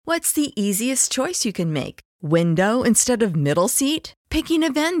What's the easiest choice you can make? Window instead of middle seat? Picking a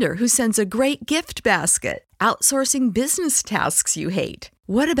vendor who sends a great gift basket? Outsourcing business tasks you hate?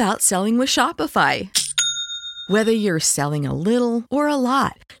 What about selling with Shopify? Whether you're selling a little or a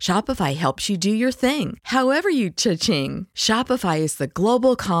lot, Shopify helps you do your thing, however you cha-ching. Shopify is the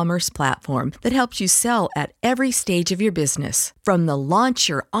global commerce platform that helps you sell at every stage of your business. From the launch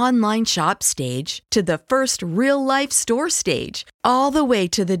your online shop stage to the first real-life store stage, all the way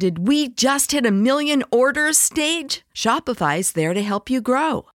to the did we just hit a million orders stage. Shopify's there to help you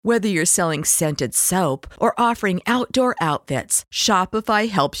grow. Whether you're selling scented soap or offering outdoor outfits, Shopify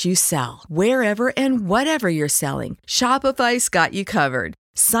helps you sell. Wherever and whatever you're selling, Shopify's got you covered.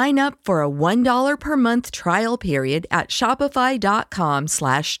 Sign up for a $1 per month trial period at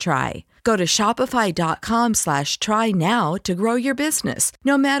shopify.com/try. Go to shopify.com/try now to grow your business,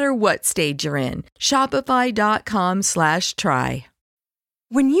 no matter what stage you're in. Shopify.com/try.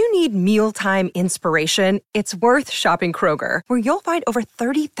 When you need mealtime inspiration, it's worth shopping Kroger, where you'll find over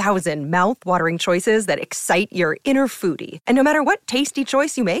 30,000 mouth-watering choices that excite your inner foodie. And no matter what tasty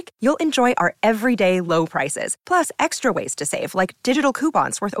choice you make, you'll enjoy our everyday low prices, plus extra ways to save, like digital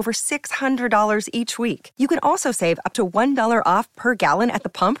coupons worth over $600 each week. You can also save up to $1 off per gallon at the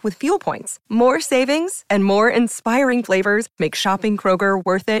pump with fuel points. More savings and more inspiring flavors make shopping Kroger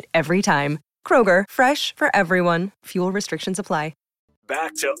worth it every time. Kroger, fresh for everyone. Fuel restrictions apply.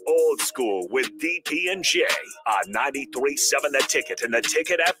 Back to old school with DP and J on 93.7 The Ticket and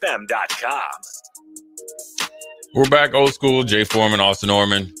theticketfm.com. We're back old school. Jay Foreman, Austin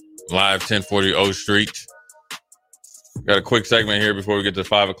Norman, live 1040 O Street. Got a quick segment here before we get to the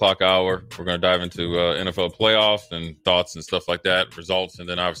 5 o'clock hour. We're going to dive into NFL playoffs and thoughts and stuff like that, results, and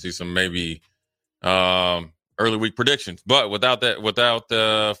then obviously some maybe early week predictions. But without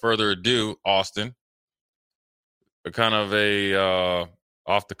further ado, Austin, a kind of a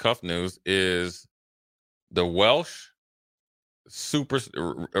off the cuff news is the Welsh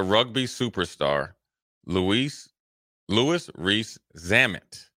rugby superstar Lewis Rees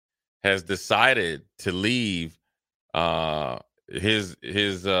Zammit has decided to leave his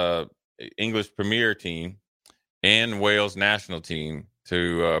English Premier team and Wales national team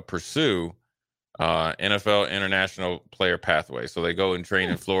to pursue NFL international player pathway. So they go and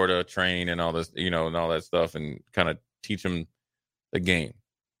train in Florida, and all this, and all that stuff, and kind of teach them the game.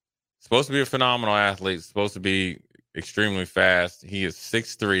 Supposed to be a phenomenal athlete, supposed to be extremely fast. He is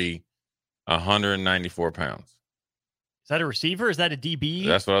 6'3", 194 pounds. Is that a receiver? Is that a DB?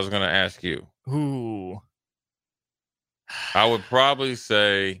 That's what I was going to ask you. Ooh. I would probably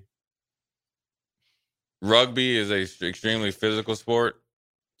say rugby is a extremely physical sport.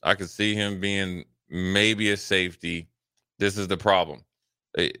 I could see him being maybe a safety. This is the problem.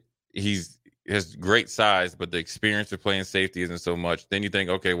 He has great size, but the experience of playing safety isn't so much. Then you think,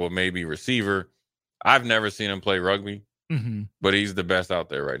 okay, well, maybe receiver. I've never seen him play rugby, but he's the best out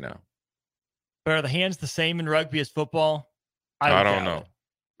there right now. But are the hands the same in rugby as football? I don't know.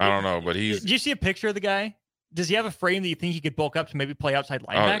 I don't know, but he's... Did you see a picture of the guy? Does he have a frame that you think he could bulk up to maybe play outside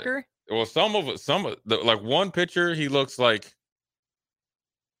linebacker? Well, some of like one picture, he looks like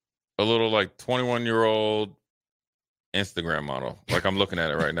a little like 21-year-old Instagram model. Like I'm looking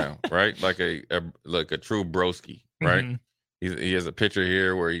at it right now, right? Like a true broski, right? He has a picture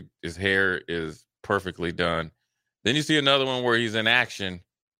here where his hair is perfectly done. Then you see another one where he's in action,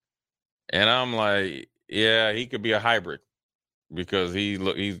 and I'm like, yeah, he could be a hybrid because he's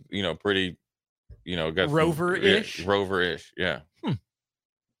pretty, got rover-ish, yeah.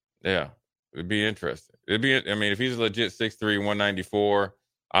 Yeah, it'd be interesting. If he's legit 6'3", 194,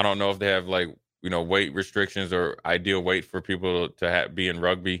 I don't know if they have weight restrictions or ideal weight for people to be in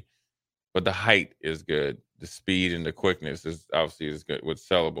rugby, but the height is good. The speed and the quickness is good. What's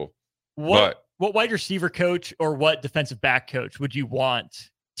sellable. What wide receiver coach or what defensive back coach would you want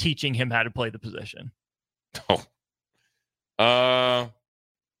teaching him how to play the position? I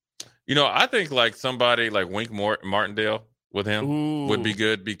think like somebody like Wink Martindale with him would be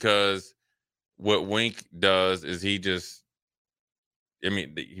good, because what Wink does is he blitzes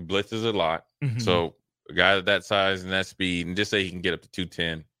a lot. So a guy that size and that speed, and just say he can get up to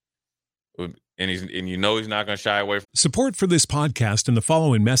 210, and he's not going to shy away from. Support for this podcast and the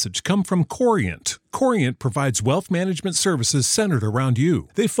following message come from Corient. Corient provides wealth management services centered around you.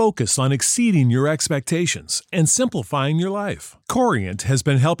 They focus on exceeding your expectations and simplifying your life. Corient has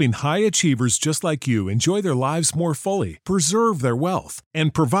been helping high achievers just like you enjoy their lives more fully, preserve their wealth,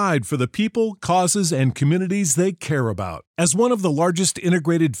 and provide for the people, causes, and communities they care about. As one of the largest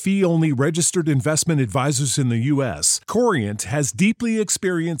integrated fee-only registered investment advisors in the U.S., Corient has deeply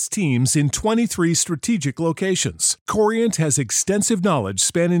experienced teams in 23 strategic locations. Corient has extensive knowledge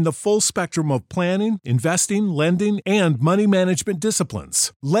spanning the full spectrum of planning, investing, lending, and money management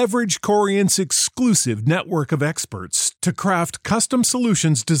disciplines. Leverage Corient's exclusive network of experts to craft custom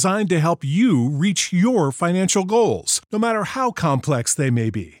solutions designed to help you reach your financial goals, no matter how complex they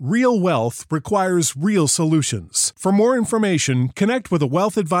may be. Real wealth requires real solutions. For more information, connect with a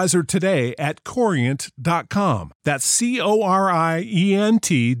wealth advisor today at Corient.com. That's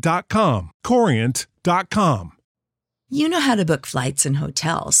Corient.com. Corient.com. You know how to book flights and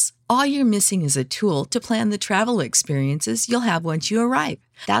hotels. All you're missing is a tool to plan the travel experiences you'll have once you arrive.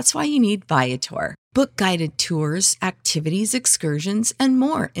 That's why you need Viator. Book guided tours, activities, excursions, and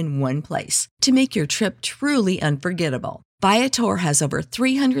more in one place to make your trip truly unforgettable. Viator has over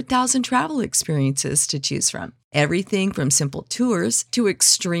 300,000 travel experiences to choose from. Everything from simple tours to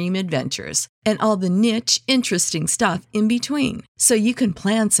extreme adventures and all the niche, interesting stuff in between. So you can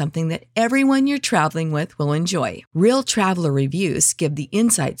plan something that everyone you're traveling with will enjoy. Real traveler reviews give the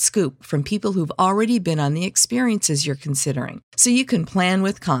inside scoop from people who've already been on the experiences you're considering. So you can plan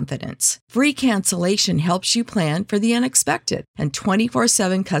with confidence. Free cancellation helps you plan for the unexpected. And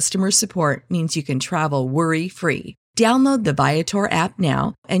 24/7 customer support means you can travel worry-free. Download the Viator app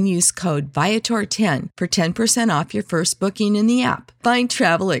now and use code Viator10 for 10% off your first booking in the app. Find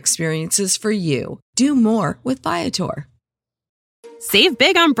travel experiences for you. Do more with Viator. Save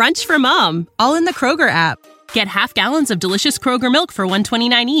big on brunch for mom, all in the Kroger app. Get half gallons of delicious Kroger milk for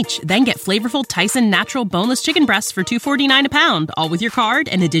 $1.29 each. Then get flavorful Tyson natural boneless chicken breasts for $2.49 a pound, all with your card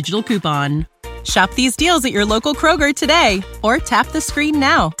and a digital coupon. Shop these deals at your local Kroger today, or tap the screen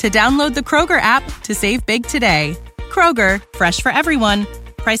now to download the Kroger app to save big today. Kroger, fresh for everyone.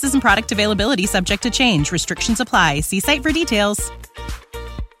 Prices and product availability subject to change. Restrictions apply. See site for details.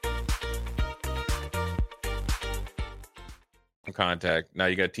 Contact. Now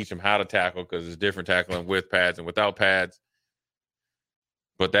you got to teach them how to tackle because it's different tackling with pads and without pads.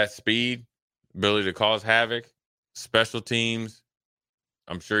 But that speed, ability to cause havoc, special teams,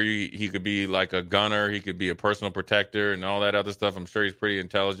 I'm sure he could be like a gunner. He could be a personal protector and all that other stuff. I'm sure he's pretty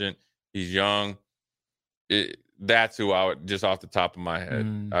intelligent. He's young. That's who I would, just off the top of my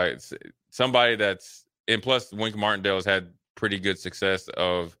head. Somebody that's, and plus Wink Martindale has had pretty good success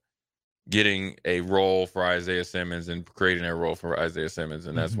of getting a role for Isaiah Simmons and creating a role for Isaiah Simmons.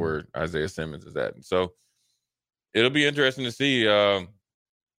 And that's where Isaiah Simmons is at. And so it'll be interesting to see,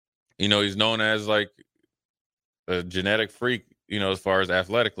 he's known as like a genetic freak, as far as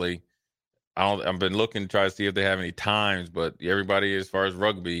athletically. I've been looking to try to see if they have any times, but everybody, as far as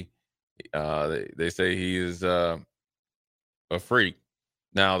rugby, they say he is a freak.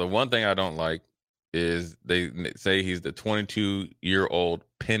 Now, the one thing I don't like is they say he's the 22-year-old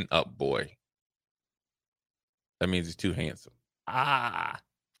pin-up boy. That means he's too handsome.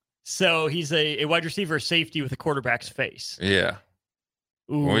 So he's a wide receiver safety with a quarterback's face. Yeah.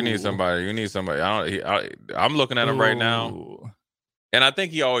 Ooh. We need somebody. I'm looking at him right now, and I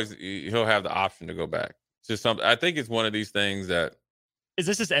think he'll have the option to go back. It's just something. I think it's one of these things that. Is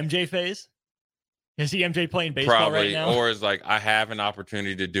this his MJ phase? Is he MJ playing baseball right now? Or is like, I have an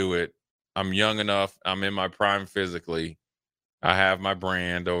opportunity to do it. I'm young enough. I'm in my prime physically. I have my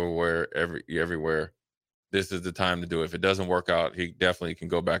brand everywhere. This is the time to do it. If it doesn't work out, he definitely can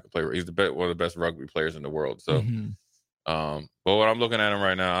go back and play. He's one of the best rugby players in the world. So, but when I'm looking at him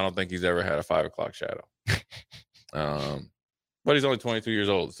right now, I don't think he's ever had a 5 o'clock shadow. But he's only 22 years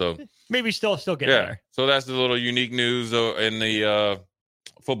old. So maybe still getting there. So that's the little unique news in the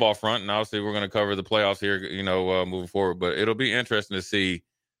football front, and obviously we're going to cover the playoffs here, moving forward. But it'll be interesting to see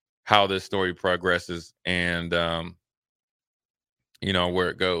how this story progresses and where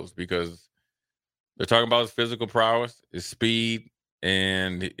it goes, because they're talking about his physical prowess, his speed,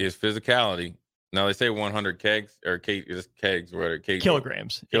 and his physicality. Now they say 100 kilograms.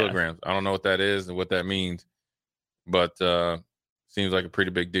 Kilograms. Yeah. I don't know what that is and what that means, but seems like a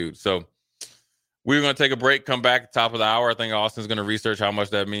pretty big dude. So we're going to take a break, come back at the top of the hour. I think Austin's going to research how much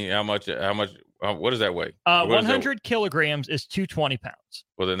that means, how much, what does that weigh? 100 kilograms is 220 pounds.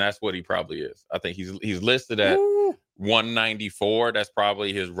 Well, then that's what he probably is. I think he's listed at 194. That's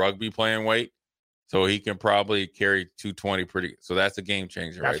probably his rugby playing weight. So he can probably carry 220 so that's a game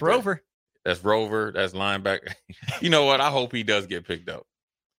changer. That's right Rover. That's Rover. That's linebacker. You know what? I hope he does get picked up.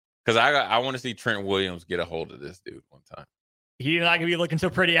 Because I want to see Trent Williams get a hold of this dude one time. He's not going to be looking so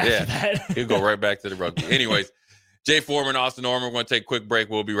pretty after that. He'll go right back to the rugby. Anyways, Jay Foreman, Austin Norman, we're going to take a quick break.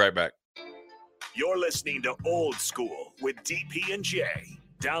 We'll be right back. You're listening to Old School with DP and J.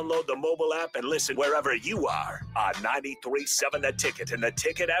 Download the mobile app and listen wherever you are on 93.7 The Ticket and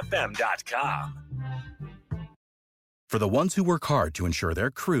theticketfm.com. For the ones who work hard to ensure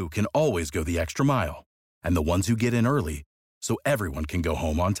their crew can always go the extra mile, and the ones who get in early so everyone can go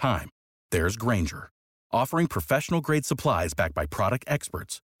home on time, there's Grainger, offering professional-grade supplies backed by product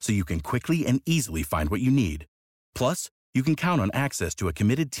experts so you can quickly and easily find what you need. Plus, you can count on access to a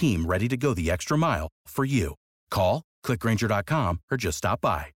committed team ready to go the extra mile for you. Call, click Grainger.com, or just stop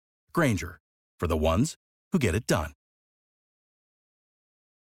by. Grainger, for the ones who get it done.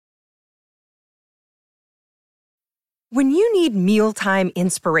 When you need mealtime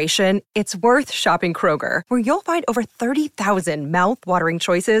inspiration, it's worth shopping Kroger, where you'll find over 30,000 mouth-watering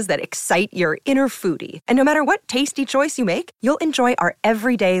choices that excite your inner foodie. And no matter what tasty choice you make, you'll enjoy our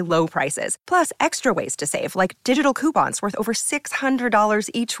everyday low prices, plus extra ways to save, like digital coupons worth over $600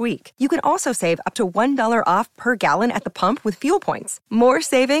 each week. You can also save up to $1 off per gallon at the pump with fuel points. More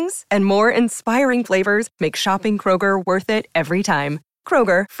savings and more inspiring flavors make shopping Kroger worth it every time.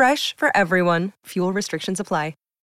 Kroger, fresh for everyone. Fuel restrictions apply.